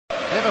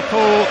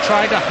Liverpool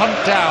trying to hunt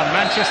down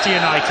Manchester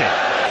United.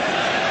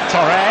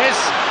 Torres,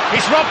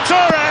 he's robbed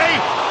Toure!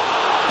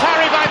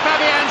 Parry by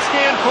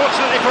Fabianski,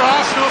 unfortunately for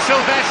Arsenal.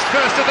 Sylvestre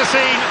first at the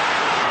scene.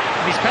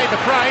 He's paid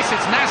the price,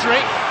 it's Nasri.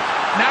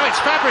 Now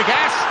it's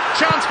Fabregas,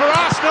 chance for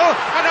Arsenal,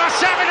 and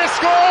Arshavin has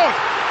scored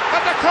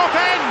at the Kop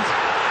end.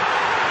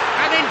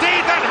 And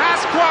indeed that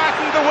has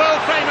quietened the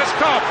world-famous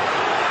Kop.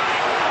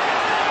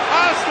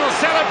 Arsenal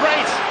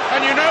celebrate,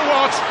 and you know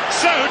what?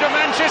 So do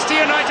Manchester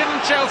United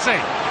and Chelsea.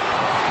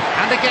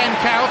 And again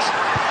Kaut,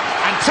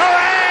 and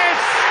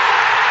Torres!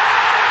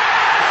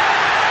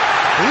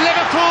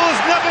 Liverpool's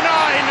number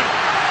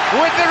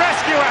 9 with the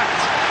rescue act.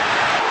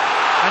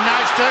 And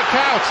now it's Dirk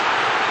Kuyt.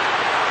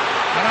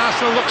 And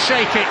Arsenal look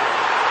shaky.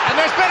 And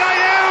there's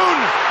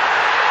Benayoun!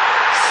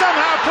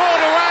 Somehow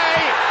poured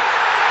away.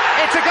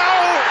 It's a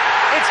goal.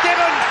 It's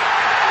given.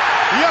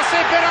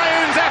 Josip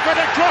Benayoun's effort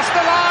had crossed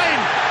the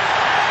line.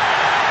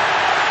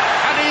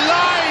 And he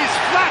lies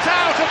flat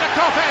out at the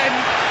Kop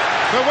end.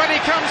 But when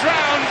he comes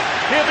round,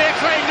 he'll be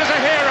acclaimed as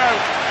a hero.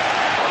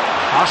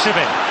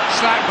 Arshavin,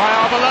 slapped by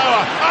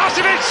Arbeloa.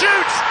 Arshavin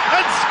shoots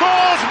and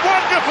scores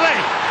wonderfully.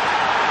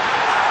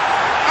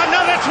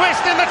 Another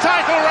twist in the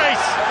title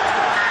race.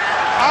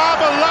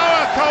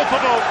 Arbeloa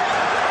culpable.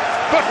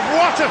 But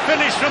what a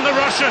finish from the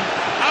Russian,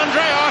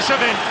 Andrei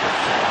Arshavin.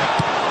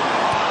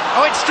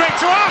 Oh, it's straight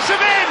to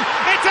Arshavin.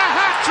 It's a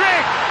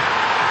hat-trick.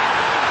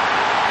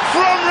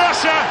 From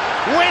Russia,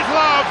 with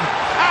love.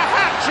 A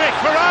hat-trick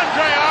for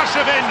Andrei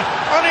Arshavin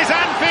on his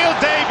Anfield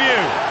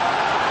debut.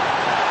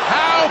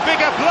 How big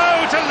a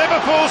blow to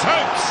Liverpool's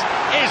hopes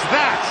is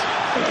that?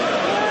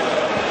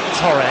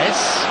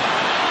 Torres.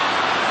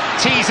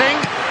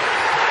 Teasing.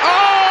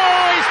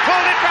 Oh, he's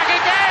pulled it back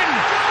again!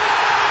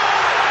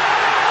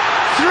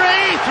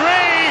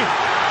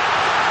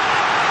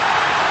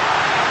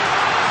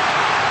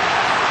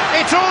 3-3.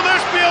 It's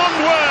almost beyond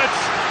words.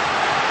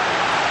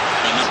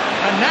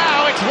 And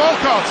now it's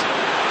Walcott.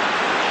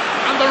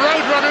 And the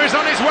Roadrunner is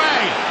on his way.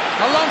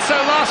 Alonso,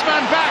 last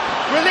man back,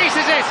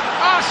 releases it.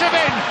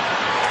 Arshavin.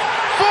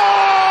 4!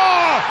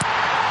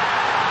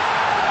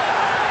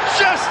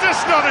 Just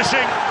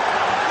astonishing.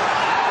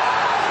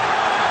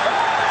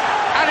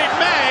 And it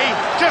may,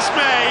 just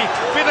may,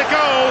 be the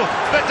goal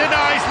that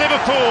denies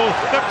Liverpool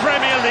the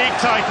Premier League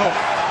title.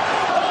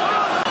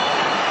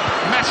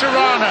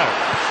 Mascherano.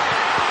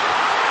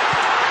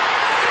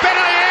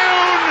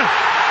 Benayoun!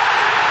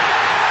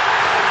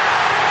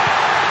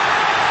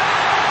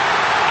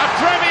 A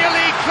Premier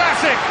League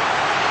classic.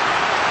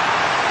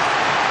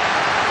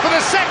 For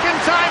the second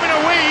time in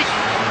a week,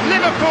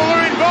 Liverpool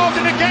are involved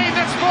in a game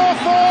that's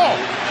 4-4.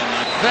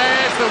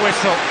 There's the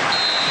whistle.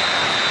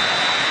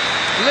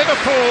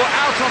 Liverpool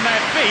out on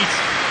their feet.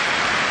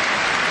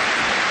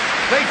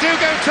 They do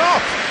go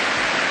top.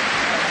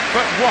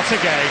 But what a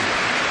game.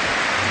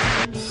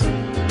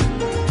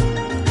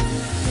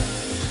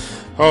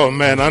 Oh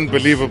man,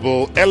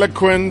 unbelievable.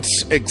 Eloquent,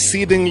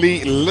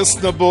 exceedingly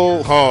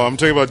listenable. Oh, I'm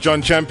talking about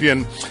John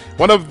Champion,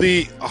 one of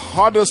the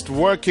hardest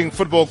working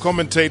football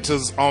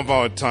commentators of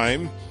our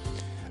time.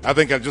 I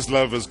think I just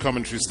love his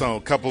commentary style,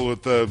 coupled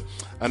with a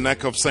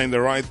knack of saying the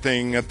right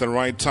thing at the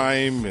right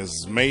time,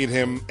 has made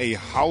him a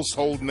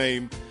household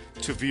name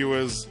to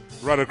viewers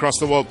right across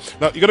the world.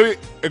 Now, you got to be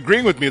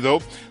agreeing with me,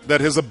 though, that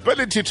his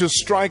ability to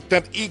strike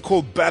that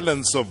equal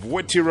balance of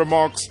witty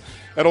remarks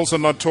and also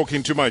not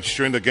talking too much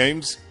during the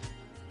games,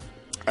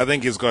 I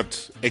think he's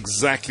got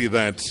exactly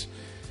that.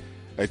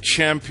 A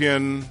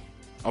champion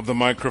of the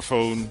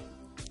microphone,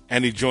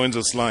 and he joins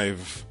us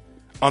live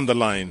on the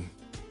line.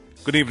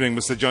 Good evening,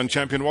 Mr. John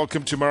Champion.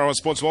 Welcome to Marawa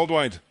Sports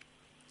Worldwide.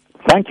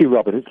 Thank you,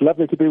 Robert. It's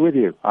lovely to be with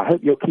you. I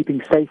hope you're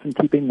keeping safe and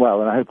keeping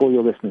well, and I hope all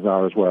your listeners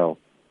are as well.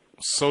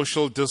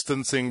 Social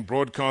distancing,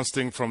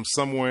 broadcasting from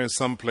somewhere,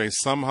 someplace,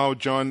 somehow,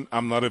 John.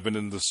 I'm not even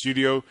in the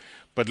studio,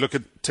 but look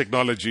at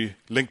technology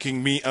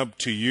linking me up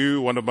to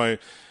you, one of my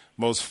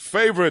most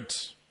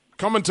favorite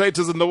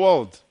commentators in the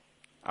world.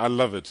 I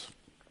love it.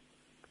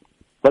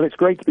 Well, it's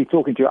great to be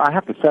talking to you. I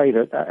have to say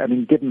that,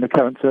 given the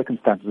current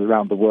circumstances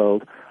around the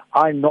world,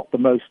 I'm not the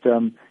most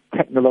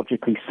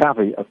technologically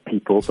savvy of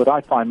people, but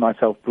I find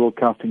myself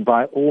broadcasting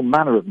via all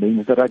manner of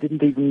means that I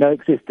didn't even know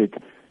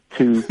existed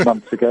 2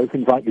 months ago.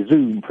 Things like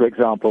Zoom, for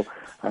example.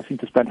 I seem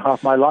to spend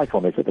half my life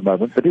on it at the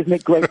moment. But isn't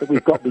it great that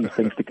we've got these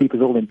things to keep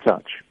us all in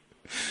touch?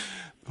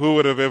 Who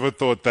would have ever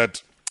thought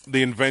that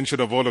the invention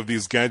of all of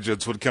these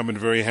gadgets would come in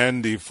very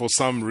handy for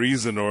some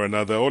reason or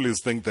another? I always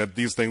think that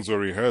these things were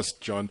rehearsed,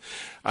 John.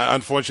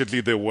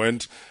 Unfortunately, they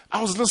weren't. I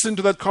was listening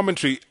to that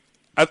commentary.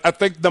 I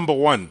think, number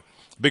one,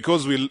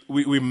 because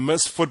we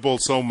miss football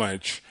so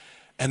much,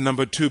 and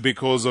number two,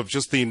 because of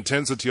just the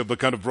intensity of the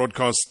kind of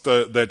broadcast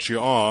that you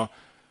are,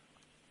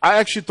 I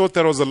actually thought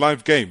that was a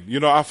live game. You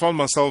know, I found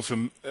myself,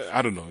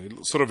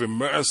 sort of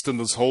immersed in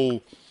this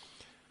whole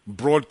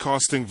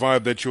broadcasting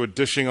vibe that you were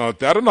dishing out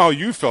there. I don't know how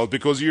you felt,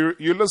 because you're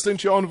listening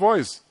to your own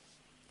voice.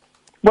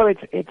 Well,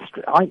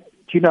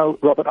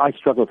 Robert, I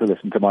struggle to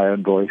listen to my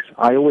own voice.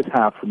 I always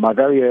have, from my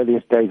very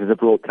earliest days as a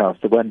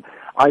broadcaster, when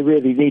I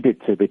really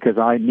needed to, because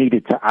I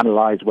needed to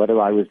analyse whether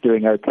I was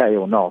doing okay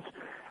or not.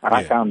 And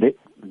I found it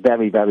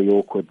very, very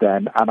awkward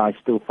then, and I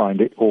still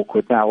find it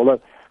awkward now.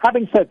 Although,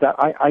 having said that,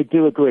 I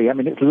do agree. I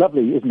mean, it's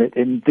lovely, isn't it,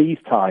 in these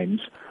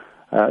times,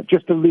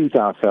 just to lose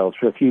ourselves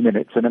for a few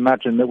minutes and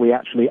imagine that we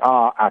actually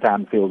are at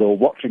Anfield or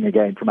watching a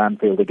game from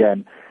Anfield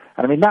again.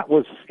 And I mean, that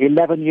was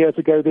 11 years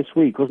ago this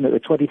week, wasn't it? The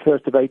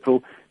 21st of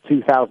April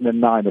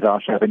 2009 that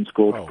Arshavin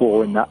scored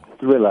four in that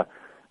thriller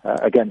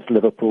against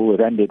Liverpool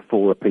that ended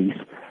 4-apiece.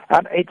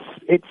 And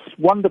it's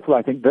wonderful,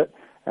 I think, that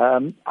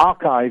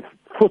archive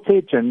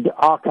footage and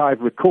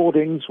archive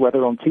recordings,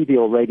 whether on TV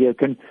or radio,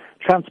 can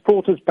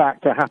transport us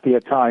back to happier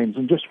times,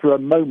 and just for a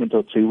moment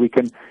or two we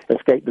can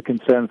escape the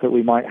concerns that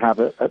we might have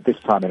at this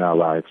time in our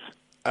lives.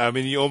 I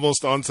mean, you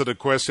almost answered a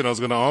question I was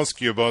going to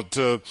ask you about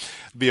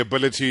the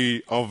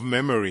ability of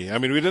memory. I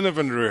mean, we didn't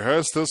even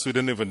rehearse this. We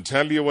didn't even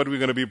tell you what we're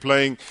going to be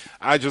playing.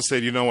 I just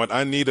said, you know what,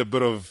 I need a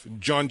bit of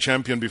John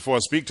Champion before I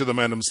speak to the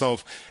man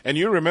himself. And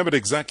you remembered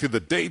exactly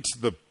the date,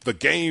 the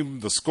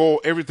game, the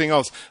score, everything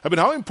else. I mean,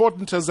 how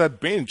important has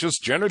that been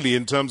just generally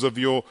in terms of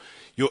your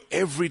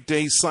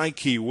everyday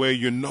psyche, where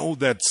you know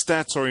that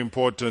stats are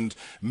important,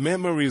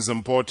 memory is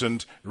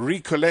important,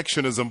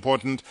 recollection is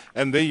important,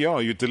 and there you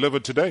are, you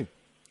delivered today.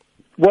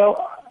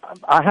 Well,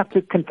 I have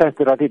to confess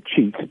that I did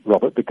cheat,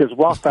 Robert, because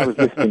whilst I was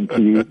listening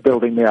to you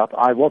building me up,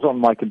 I was on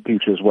my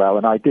computer as well,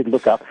 and I did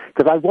look up,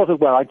 because I was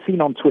aware, I'd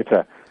seen on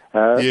Twitter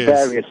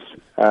various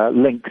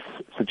links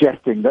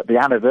suggesting that the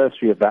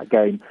anniversary of that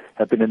game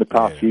had been in the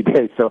past few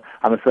days, so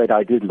I'm afraid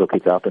I did look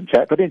it up and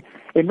check. But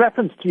in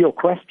reference to your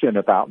question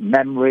about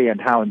memory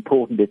and how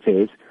important it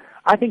is,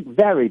 I think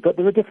very, but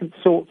there are different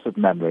sorts of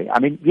memory. I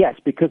mean, yes,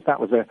 because that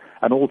was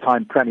an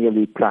all-time Premier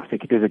League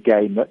classic, it is a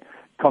game that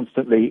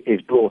constantly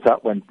is brought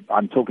up when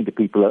I'm talking to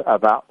people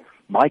about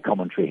my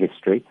commentary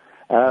history.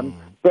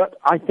 But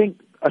I think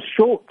a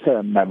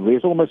short-term memory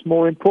is almost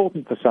more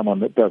important for someone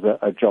that does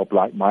a job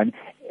like mine.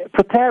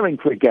 Preparing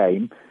for a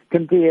game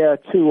can be a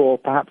 2 or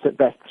perhaps at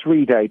best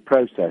 3-day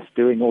process,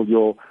 doing all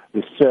your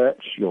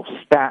research, your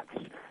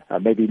stats,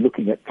 maybe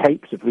looking at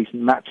tapes of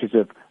recent matches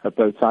of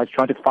both sides,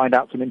 trying to find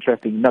out some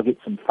interesting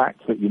nuggets and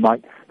facts that you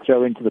might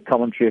throw into the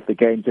commentary if the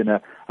game's in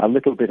a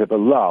little bit of a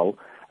lull.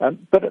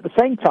 But at the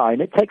same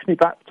time, it takes me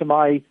back to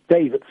my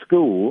days at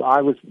school.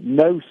 I was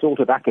no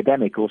sort of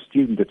academic or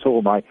student at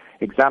all. My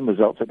exam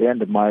results at the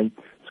end of my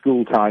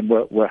school time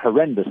were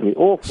horrendously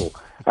awful.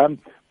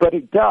 But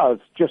it does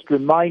just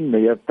remind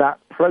me of that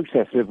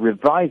process of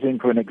revising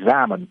for an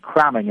exam and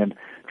cramming and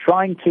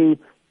trying to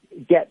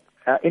get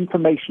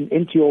information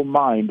into your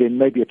mind in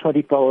maybe a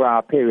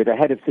 24-hour period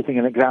ahead of sitting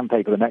an exam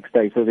paper the next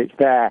day so that it's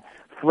there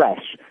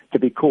fresh to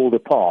be called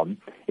upon.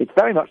 It's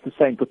very much the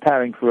same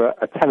preparing for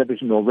a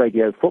television or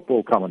radio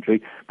football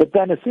commentary, but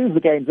then as soon as the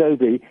game's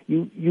over,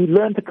 you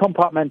learn to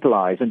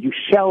compartmentalize and you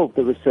shelve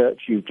the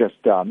research you've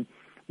just done.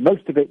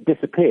 Most of it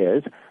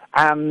disappears,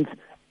 and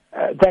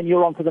then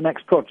you're on to the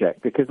next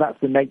project, because that's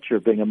the nature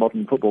of being a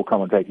modern football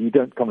commentator. You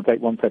don't commentate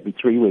once every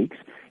 3 weeks.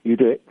 You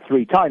do it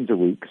 3 times a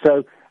week.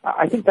 So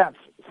I think that's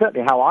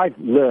certainly how I've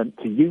learned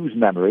to use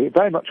memory,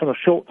 very much on a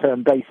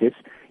short-term basis.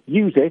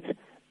 Use it,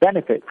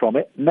 benefit from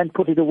it, and then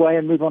put it away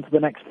and move on to the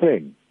next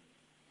thing.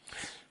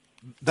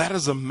 That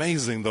is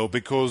amazing, though,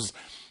 because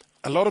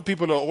a lot of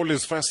people are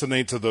always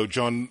fascinated, though,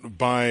 John,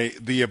 by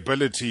the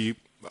ability,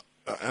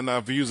 and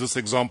I've used this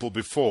example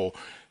before.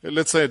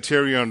 Let's say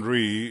Thierry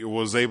Henry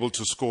was able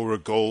to score a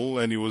goal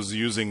and he was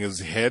using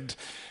his head,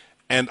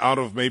 and out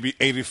of maybe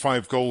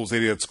 85 goals that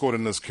he had scored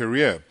in his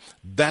career,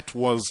 that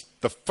was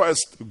the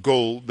first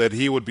goal that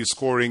he would be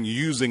scoring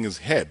using his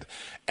head.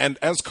 And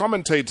as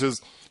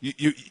commentators,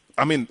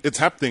 I mean, it's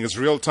happening, it's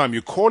real time.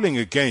 You're calling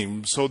a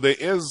game, so there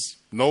is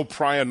no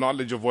prior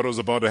knowledge of what was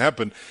about to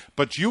happen,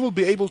 but you will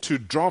be able to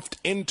draft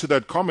into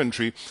that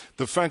commentary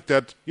the fact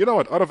that, you know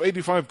what, out of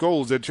 85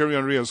 goals that Thierry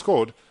Henry has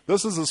scored,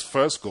 this is his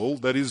first goal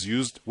that he's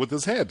used with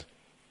his head.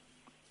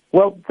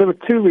 Well, there are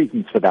 2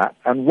 reasons for that,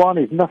 and one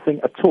is nothing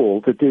at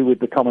all to do with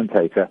the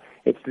commentator.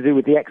 It's to do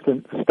with the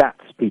excellent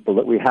stats people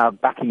that we have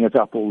backing us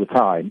up all the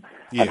time.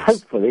 Yes. And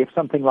hopefully, if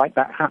something like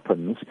that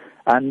happens,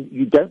 and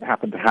you don't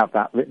happen to have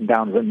that written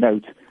down as a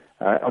note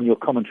on your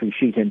commentary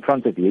sheet in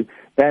front of you,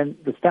 then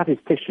the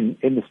statistician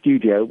in the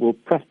studio will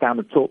press down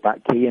the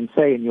talkback key and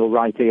say in your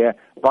right ear,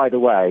 by the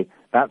way,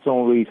 that's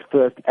Henry's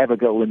first ever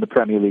goal in the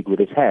Premier League with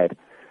his head.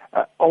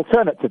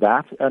 Alternate to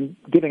that, and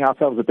giving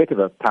ourselves a bit of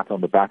a pat on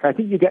the back, I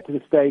think you get to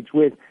the stage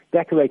with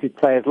decorated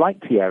players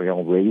like Thierry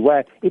Henry,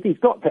 where if he's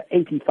got to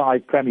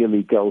 85 Premier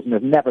League goals and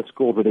has never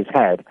scored with his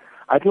head,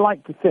 I'd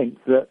like to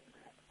think that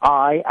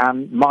I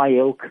and my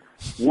ilk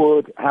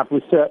would have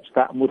researched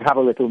that and would have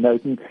a little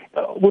note and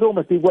would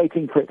almost be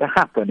waiting for it to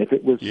happen if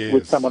it was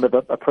with someone of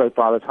a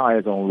profile as high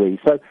as Henry.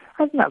 So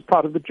I think that's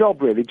part of the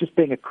job, really, just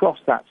being across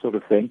that sort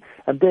of thing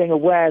and being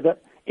aware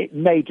that it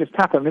may just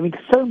happen. I mean,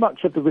 so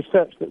much of the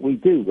research that we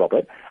do,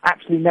 Robert,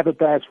 actually never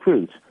bears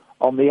fruit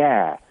on the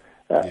air.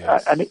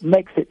 And it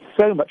makes it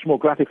so much more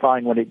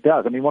gratifying when it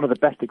does. I mean, one of the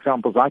best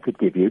examples I could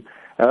give you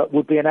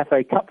would be an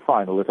FA Cup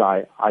final, as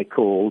I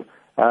called,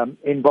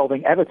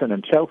 involving Everton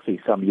and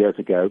Chelsea some years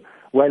ago,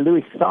 where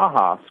Louis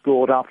Saha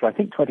scored after, I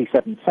think,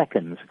 27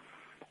 seconds.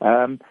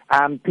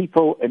 And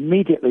people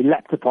immediately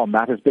leapt upon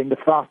that as being the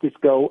fastest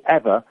goal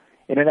ever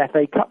in an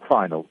FA Cup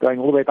final, going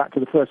all the way back to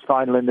the first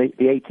final in the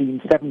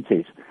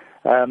 1870s.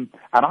 And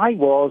I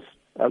was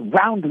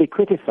roundly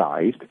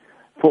criticised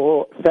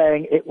for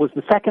saying it was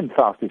the second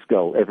fastest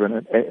goal ever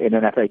in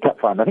an FA Cup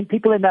final. I think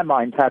people in their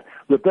minds had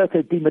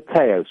Roberto Di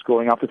Matteo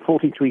scoring after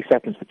 43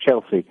 seconds for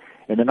Chelsea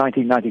in the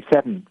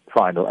 1997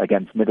 final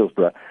against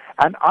Middlesbrough.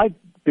 And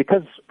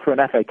because for an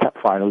FA Cup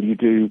final you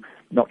do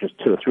not just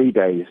 2 or 3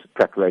 days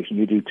preparation,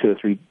 you do 2 or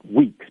 3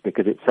 weeks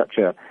because it's such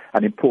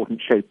an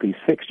important showpiece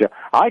fixture.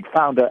 I'd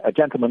found a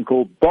gentleman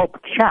called Bob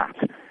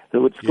Chatt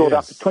who had scored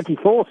up to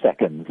 24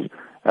 seconds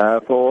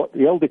for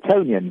the Old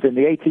Etonians in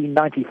the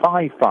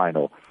 1895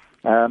 final.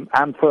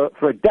 And for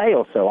a day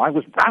or so, I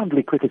was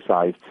roundly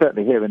criticised,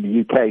 certainly here in the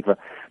UK,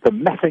 for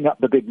messing up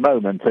the big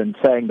moment and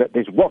saying that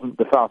this wasn't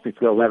the fastest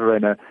goal ever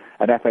in an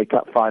FA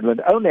Cup final.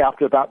 And only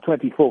after about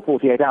 24,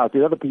 48 hours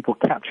did other people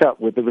catch up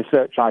with the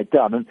research I'd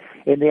done. And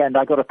in the end,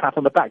 I got a pat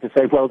on the back to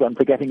say, well done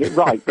for getting it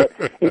right. But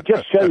it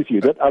just shows you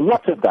that a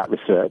lot of that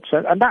research,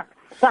 and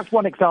that's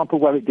one example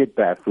where it did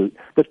bear fruit.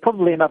 There's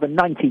probably another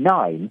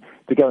 99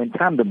 to go in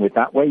tandem with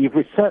that, where you've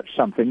researched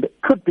something that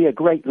could be a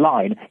great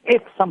line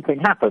if something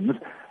happens,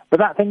 but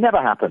that thing never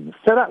happens.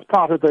 So that's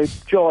part of the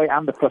joy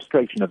and the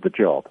frustration of the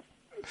job.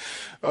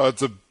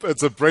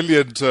 It's a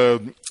brilliant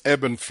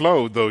ebb and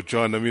flow, though,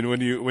 John. I mean,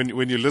 when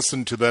you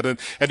listen to that, and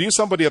you're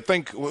somebody, I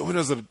think, when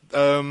was it?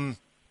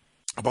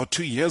 About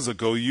 2 years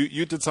ago,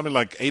 you did something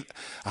like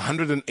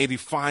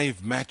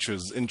 185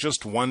 matches in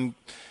just one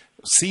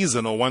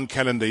season or one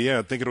calendar year.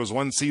 I think it was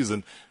one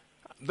season.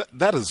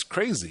 That is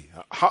crazy.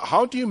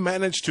 How do you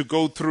manage to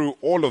go through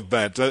all of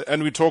that?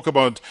 And we talk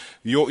about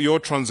your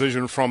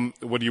transition from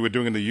what you were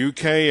doing in the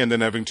UK and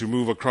then having to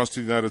move across to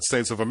the United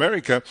States of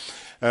America,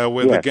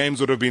 where the games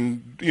would have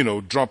been,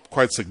 dropped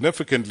quite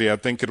significantly. I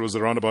think it was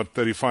around about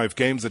 35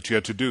 games that you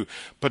had to do.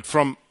 But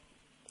from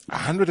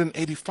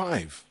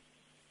 185,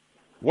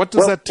 what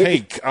does that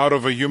take out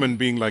of a human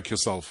being like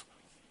yourself?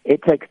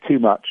 It takes too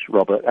much,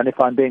 Robert, and if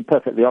I'm being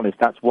perfectly honest,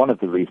 that's one of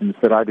the reasons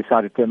that I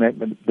decided to make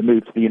the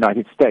move to the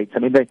United States. I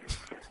mean,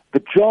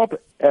 the job,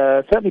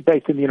 certainly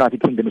based in the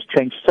United Kingdom, has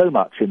changed so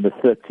much in the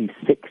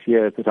 36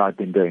 years that I've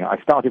been doing it. I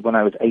started when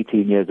I was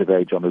 18 years of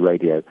age on the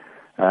radio.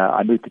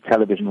 I moved to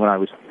television when I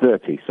was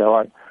 30,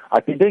 so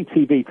I've been doing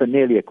TV for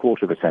nearly a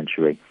quarter of a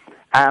century.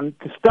 And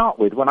to start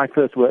with, when I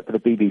first worked for the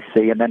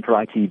BBC and then for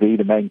ITV,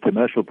 the main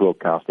commercial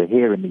broadcaster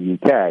here in the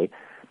UK,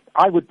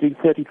 I would do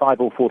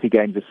 35 or 40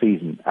 games a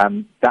season,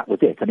 and that was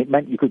it. And it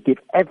meant you could give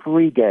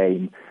every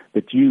game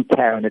the due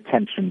care and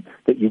attention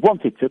that you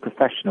wanted to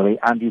professionally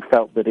and you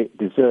felt that it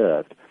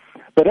deserved.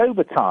 But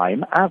over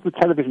time, as the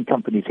television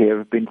companies here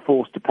have been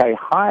forced to pay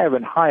higher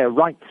and higher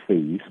rights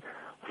fees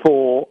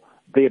for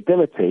the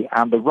ability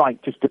and the right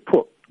just to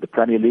put the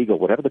Premier League or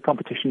whatever the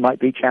competition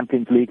might be,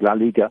 Champions League, La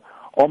Liga,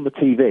 on the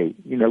TV.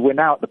 We're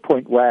now at the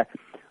point where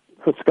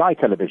for Sky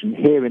Television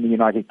here in the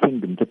United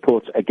Kingdom to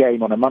put a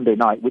game on a Monday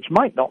night, which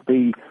might not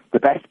be the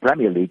best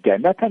Premier League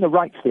game, they're paying a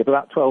rights fee of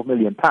about £12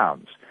 million.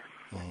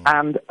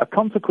 And a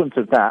consequence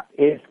of that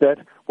is that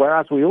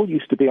whereas we all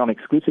used to be on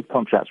exclusive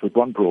contracts with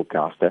one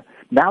broadcaster,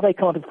 now they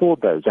can't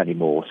afford those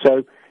anymore.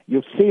 So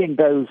you're seeing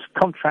those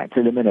contracts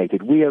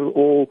eliminated. We are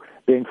all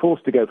being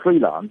forced to go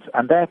freelance,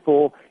 and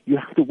therefore you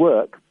have to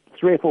work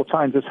 3 or 4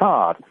 times as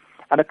hard.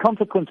 And a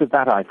consequence of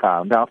that, I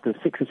found, after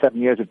 6 or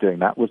 7 years of doing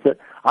that, was that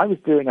I was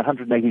doing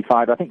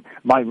 185. I think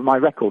my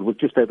record was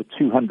just over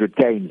 200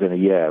 games in a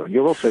year. And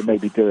you're also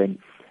maybe doing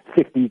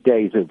 50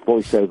 days of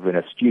voiceover in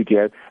a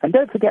studio. And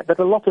don't forget that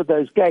a lot of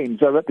those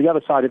games are at the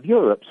other side of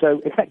Europe. So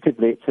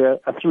effectively, it's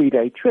a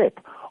 3-day trip.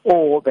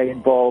 Or they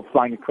involve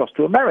flying across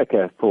to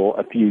America for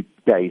a few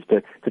days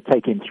to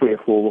take in 3 or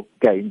 4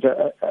 games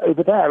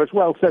over there as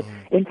well. So,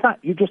 in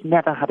fact, you just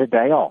never had a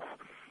day off.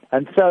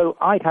 And so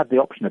I'd had the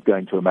option of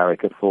going to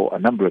America for a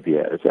number of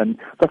years. And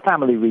for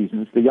family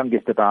reasons, the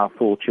youngest of our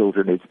 4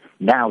 children is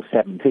now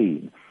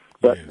 17.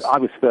 But I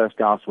was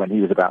first asked when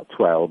he was about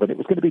 12, and it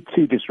was going to be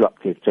too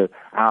disruptive to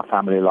our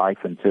family life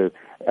and to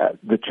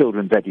the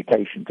children's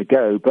education to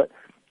go. But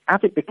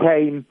as it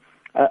became,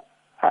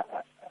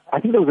 I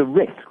think there was a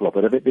risk,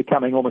 Robert, of it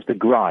becoming almost a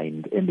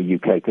grind in the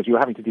UK because you were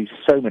having to do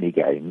so many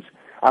games.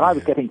 And I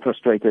was getting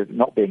frustrated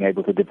not being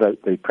able to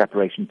devote the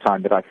preparation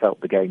time that I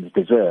felt the games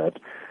deserved.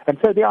 And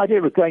so the idea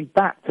of going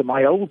back to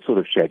my old sort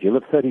of schedule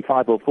of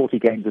 35 or 40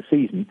 games a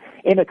season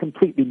in a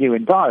completely new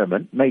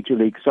environment, Major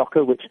League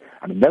Soccer, which,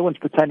 no one's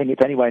pretending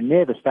it's anywhere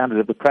near the standard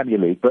of the Premier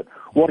League, but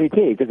what it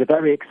is a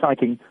very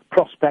exciting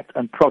prospect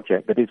and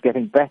project that is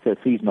getting better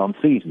season on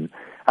season.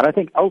 And I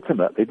think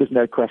ultimately there's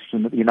no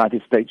question that the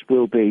United States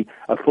will be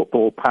a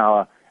football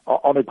power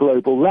on a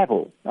global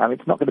level.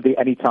 It's not going to be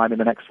any time in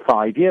the next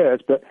 5 years,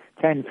 but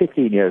 10,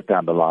 15 years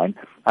down the line,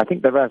 I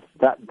think there is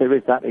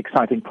that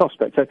exciting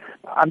prospect. So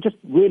I'm just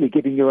really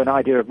giving you an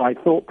idea of my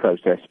thought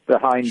process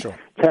behind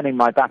turning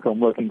my back on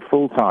working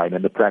full-time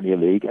in the Premier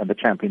League and the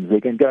Champions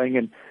League and going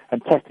in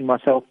and testing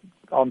myself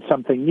on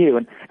something new.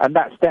 And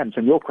that stems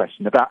from your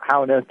question about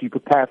how on earth do you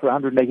prepare for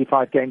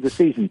 185 games a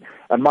season.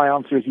 And my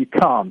answer is you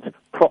can't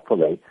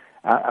properly.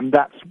 And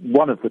that's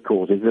one of the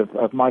causes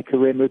of my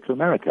career move to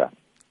America.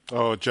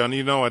 Oh, John,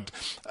 you know what?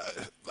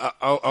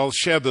 I'll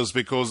share this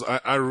because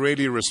I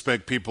really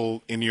respect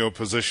people in your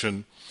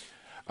position.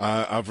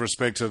 I've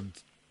respected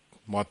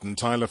Martin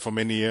Tyler for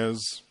many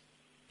years.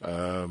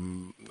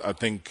 I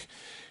think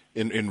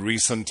in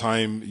recent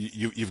time,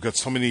 you've got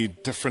so many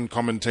different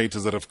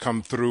commentators that have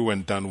come through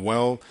and done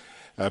well.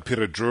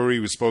 Peter Drury,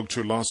 we spoke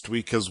to last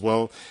week as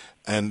well,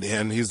 and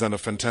he's done a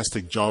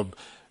fantastic job.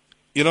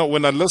 You know,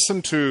 when I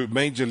listen to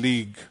Major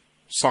League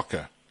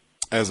Soccer,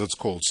 as it's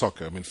called,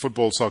 soccer, I mean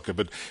football soccer,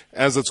 but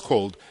as it's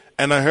called,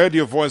 and I heard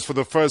your voice for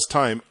the first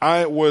time,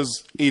 I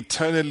was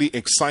eternally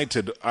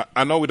excited.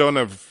 I know we don't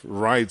have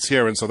rights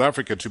here in South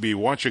Africa to be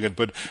watching it,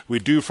 but we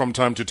do from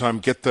time to time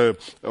get the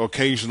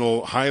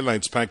occasional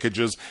highlights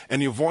packages,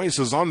 and your voice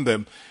is on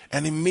them,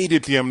 and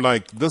immediately I'm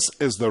like, this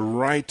is the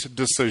right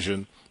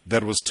decision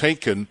that was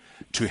taken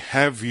to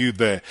have you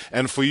there,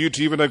 and for you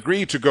to even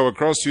agree to go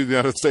across to the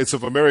United States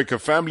of America,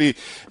 family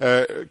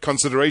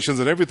considerations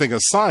and everything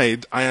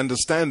aside, I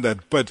understand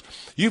that, but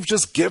you've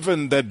just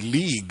given that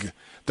league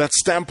that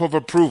stamp of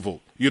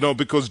approval, you know,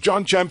 because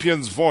John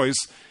Champion's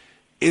voice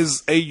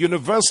is a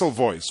universal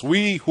voice.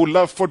 We who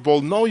love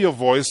football know your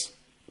voice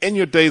in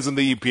your days in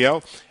the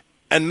EPL,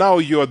 and now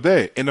you're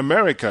there in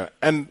America,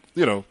 and,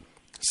 you know,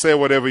 say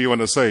whatever you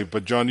want to say,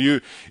 but John,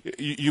 you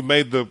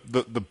made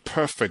the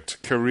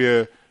perfect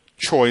career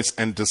choice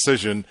and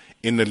decision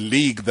in a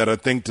league that I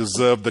think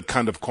deserved the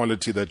kind of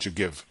quality that you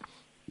give.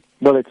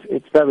 Well,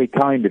 it's very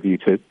kind of you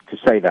to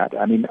say that.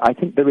 I mean, I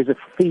think there is a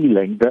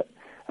feeling that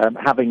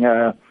having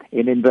a,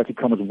 in inverted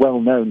commas,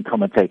 well-known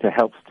commentator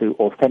helps to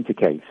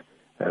authenticate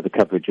the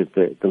coverage of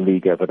the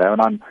league over there,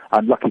 and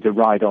I'm lucky to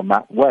ride on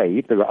that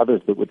wave. There are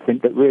others that would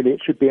think that really it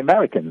should be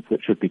Americans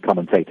that should be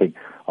commentating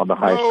on the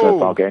highest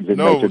profile games in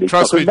Major League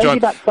trust Soccer. me, John.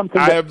 That's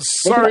something I am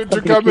sorry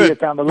to come in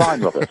down the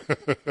line, Robert.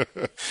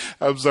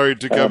 I'm sorry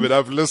to come in.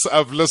 I've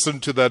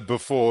listened to that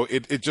before.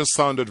 It just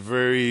sounded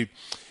very.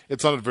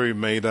 It sounded very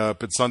made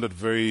up. It sounded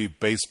very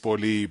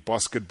baseball-y,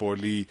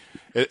 basketball-y.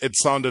 It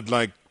sounded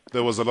like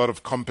there was a lot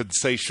of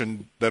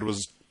compensation that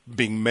was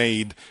being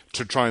made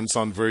to try and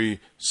sound very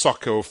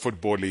soccer or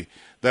football-y.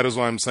 That is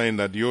why I'm saying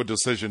that your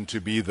decision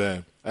to be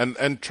there,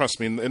 and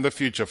trust me, in the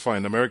future,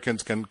 fine,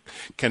 Americans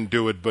can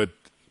do it, but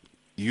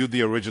you,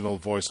 the original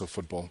voice of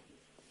football.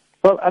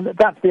 Well, and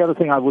that's the other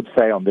thing I would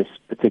say on this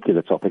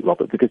particular topic,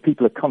 Robert, because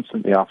people are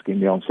constantly asking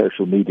me on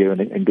social media,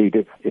 and indeed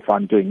if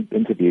I'm doing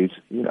interviews,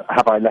 you know,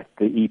 have I left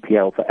the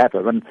EPL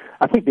forever? And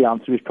I think the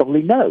answer is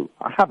probably no,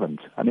 I haven't.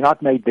 I mean,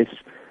 I've made this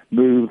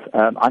move.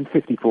 I'm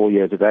 54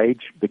 years of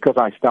age. Because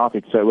I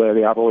started so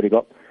early, I've already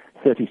got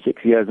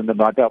 36 years under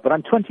my belt, but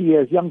I'm 20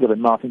 years younger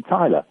than Martin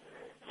Tyler.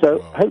 So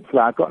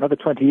hopefully I've got another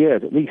 20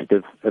 years at least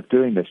of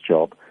doing this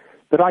job.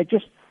 But I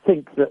just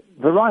think that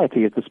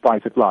variety is the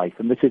spice of life,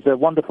 and this is a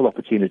wonderful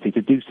opportunity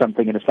to do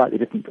something in a slightly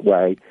different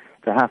way,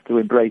 to have to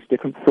embrace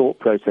different thought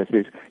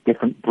processes,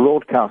 different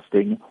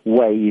broadcasting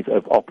ways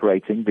of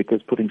operating,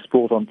 because putting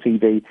sport on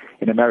TV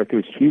in America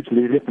is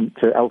hugely different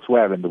to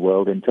elsewhere in the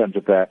world in terms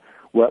of their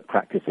work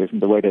practices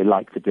and the way they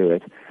like to do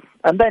it.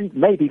 And then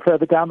maybe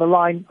further down the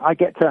line, I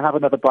get to have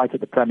another bite at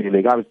the Premier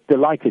League. I was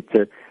delighted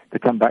to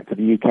come back to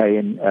the UK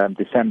in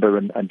December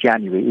and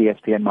January.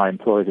 ESPN, my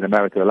employers in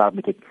America, allowed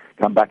me to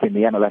come back in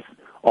the MLS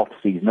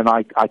off-season, and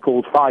I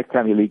called 5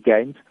 Premier League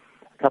games,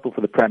 a couple for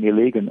the Premier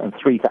League and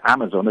 3 for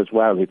Amazon as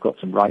well, who've got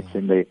some rights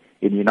in the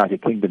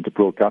United Kingdom to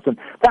broadcast. And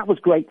that was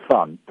great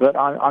fun, but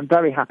I'm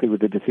very happy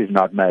with the decision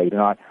I've made,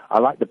 and I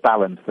like the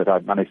balance that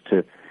I've managed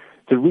to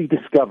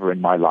rediscover in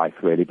my life,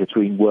 really,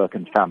 between work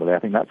and family. I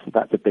think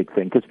that's a big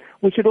thing, because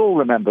we should all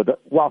remember that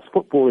whilst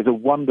football is a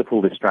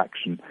wonderful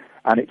distraction,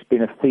 and it's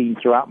been a theme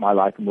throughout my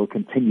life and will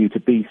continue to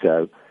be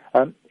so,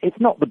 it's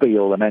not the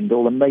be-all and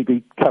end-all, and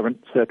maybe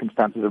current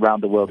circumstances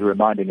around the world are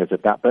reminding us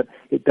of that, but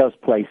it does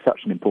play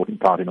such an important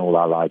part in all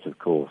our lives, of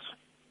course.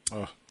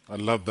 Oh, I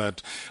love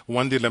that.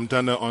 Wandi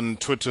Lemtana on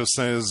Twitter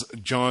says,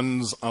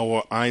 John's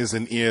our eyes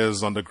and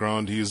ears on the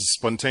ground. His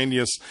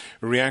spontaneous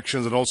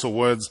reactions and also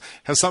words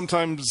has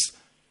sometimes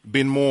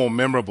been more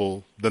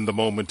memorable than the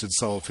moment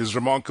itself. His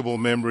remarkable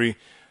memory,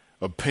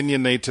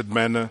 opinionated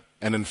manner,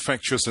 and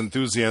infectious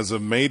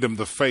enthusiasm made him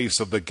the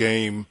face of the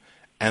game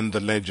and the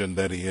legend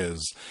that he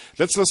is.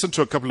 Let's listen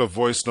to a couple of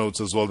voice notes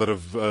as well that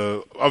have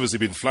obviously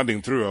been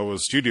flooding through our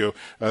studio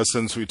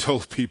since we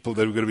told people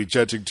that we're going to be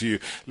chatting to you.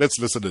 Let's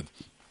listen in.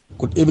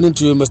 Good evening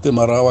to you, Mr.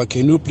 Marawa.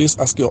 Can you please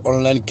ask your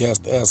online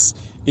guest, as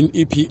in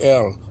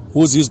EPL,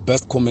 who's his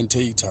best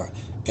commentator?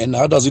 And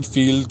how does it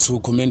feel to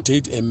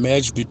commentate a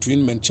match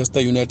between Manchester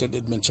United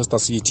and Manchester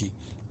City?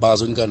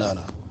 Bazun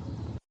Ganana.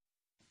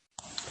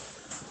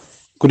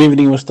 Good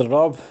evening, Mr.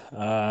 Rob.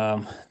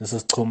 This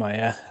is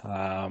Tomaya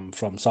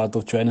from south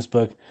of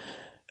Johannesburg.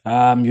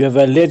 You have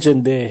a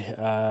legend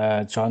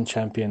there, John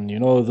Champion. You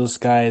know, this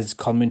guy's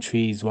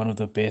commentary is one of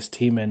the best.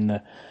 Him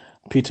and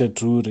Peter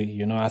Drury.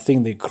 You know, I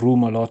think they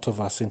groom a lot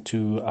of us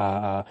into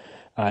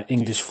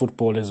English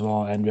football as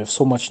well. And we have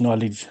so much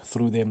knowledge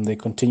through them. They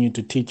continue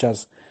to teach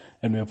us,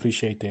 and we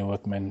appreciate their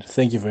work, man.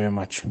 Thank you very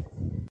much.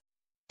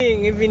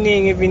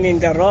 Evening,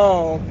 the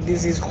Rob.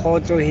 This is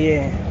Khoto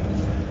here.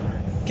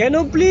 Can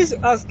you please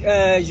ask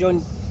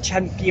John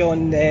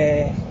Champion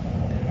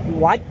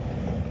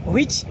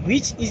which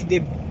is the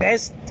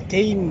best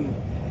game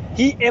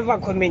he ever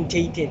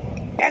commentated?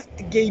 Best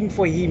game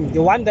for him,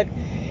 the one that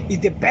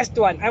is the best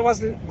one. I was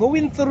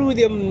going through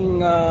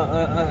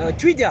the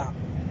Twitter.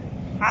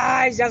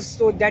 I just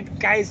saw that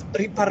guy's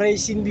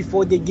preparation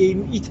before the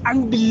game. It's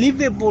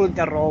unbelievable,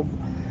 the Rob.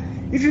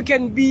 If you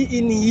can be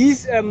in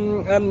his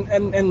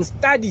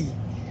study,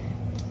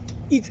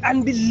 it's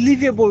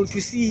unbelievable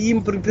to see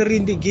him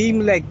preparing the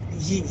game like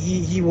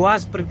he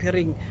was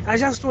preparing. I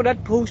just saw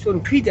that post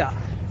on Twitter.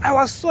 I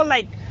was so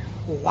like,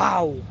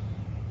 wow,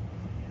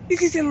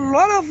 this is a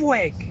lot of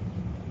work.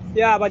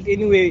 Yeah, but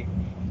anyway,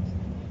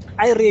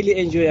 I really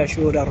enjoy your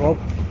show, Rob.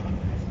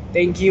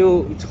 Thank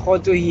you. It's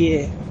hot to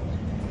hear.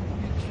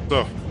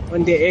 So,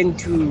 on the end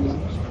too.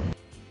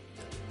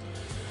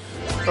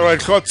 All right,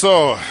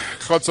 Khotso,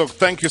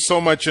 thank you so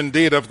much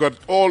indeed. I've got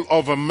all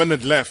of a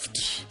minute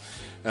left.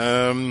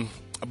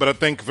 But I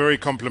think very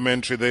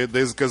complimentary.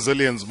 There's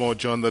gazillions more,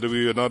 John, that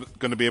we are not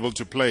going to be able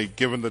to play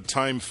given the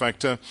time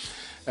factor.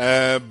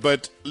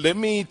 But let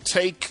me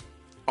take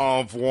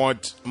of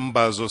what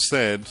Mbazo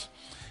said.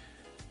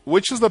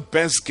 Which is the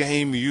best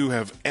game you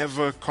have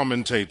ever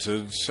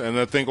commentated? And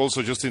I think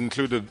also just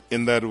included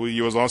in that,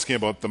 you was asking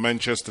about the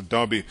Manchester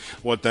derby,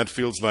 what that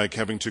feels like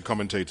having to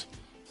commentate.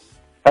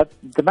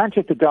 The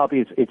Manchester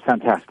derby is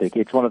fantastic.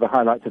 It's one of the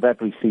highlights of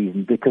every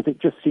season because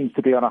it just seems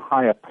to be on a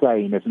higher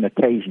plane as an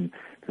occasion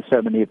to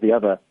so many of the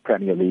other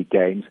Premier League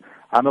games.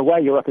 I'm aware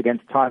you're up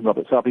against time,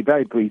 Robert, so I'll be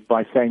very brief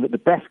by saying that the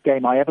best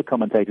game I ever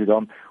commentated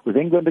on was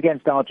England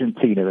against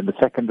Argentina in the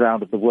second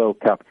round of the World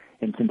Cup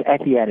in St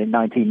Etienne in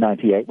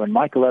 1998 when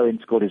Michael Owen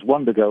scored his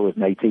wonder goal as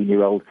an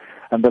 18-year-old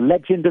and the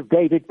legend of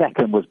David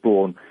Beckham was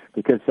born,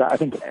 because I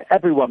think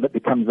everyone that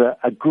becomes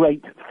a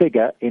great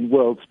figure in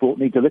world sport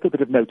needs a little bit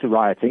of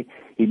notoriety.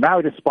 He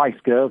married a Spice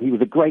Girl, he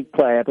was a great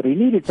player, but he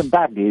needed some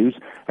bad news,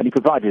 and he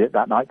provided it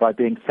that night by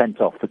being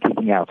sent off for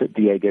kicking out at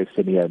Diego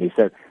Simeone.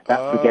 So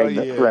that's the game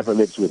that forever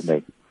lives with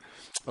me.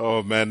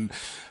 Oh, man,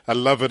 I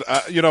love it.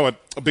 You know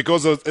what,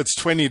 because it's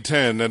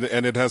 2010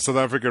 and it has South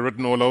Africa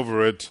written all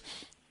over it,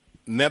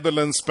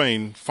 Netherlands,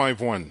 Spain,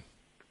 5-1.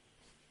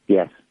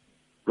 Yes,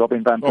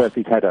 Robin van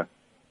Persie's header.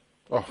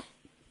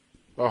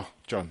 Oh,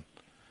 John.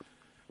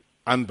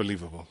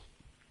 Unbelievable.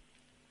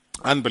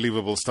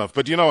 Unbelievable stuff.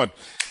 But you know what?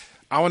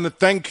 I want to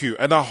thank you,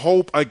 and I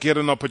hope we get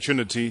an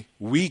opportunity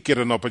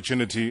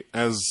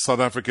as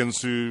South Africans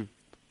to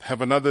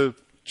have another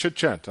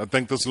chit-chat. I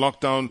think this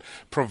lockdown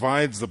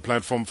provides the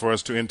platform for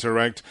us to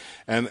interact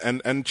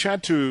and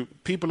chat to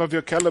people of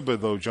your caliber,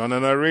 though, John.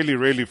 And I really,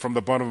 really, from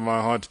the bottom of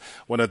my heart,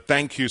 want to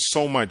thank you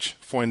so much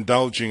for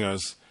indulging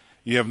us.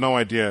 You have no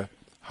idea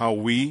how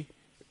we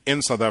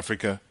in South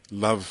Africa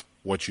love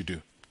what you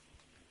do.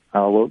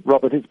 Oh, well,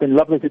 Robert, it's been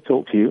lovely to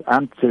talk to you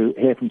and to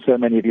hear from so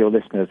many of your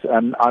listeners.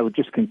 And I would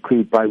just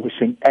conclude by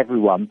wishing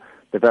everyone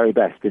the very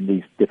best in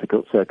these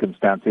difficult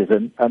circumstances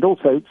and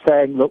also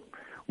saying, look,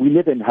 we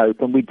live in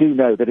hope and we do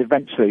know that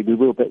eventually we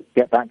will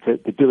get back to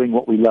doing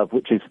what we love,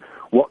 which is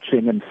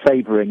watching and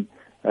savouring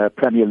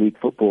Premier League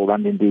football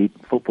and indeed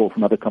football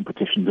from other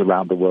competitions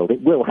around the world.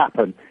 It will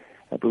happen,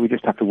 but we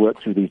just have to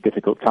work through these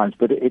difficult times.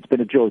 But it's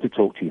been a joy to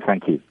talk to you.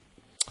 Thank you.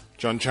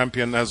 John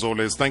Champion, as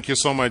always, thank you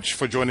so much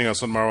for joining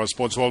us on Marawa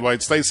Sports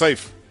Worldwide. Stay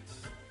safe.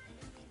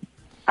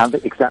 And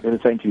exactly the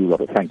same to you,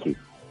 Robert. Thank you.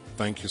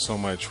 Thank you so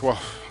much. Wow,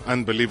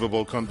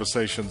 unbelievable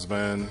conversations,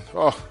 man.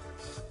 Oh.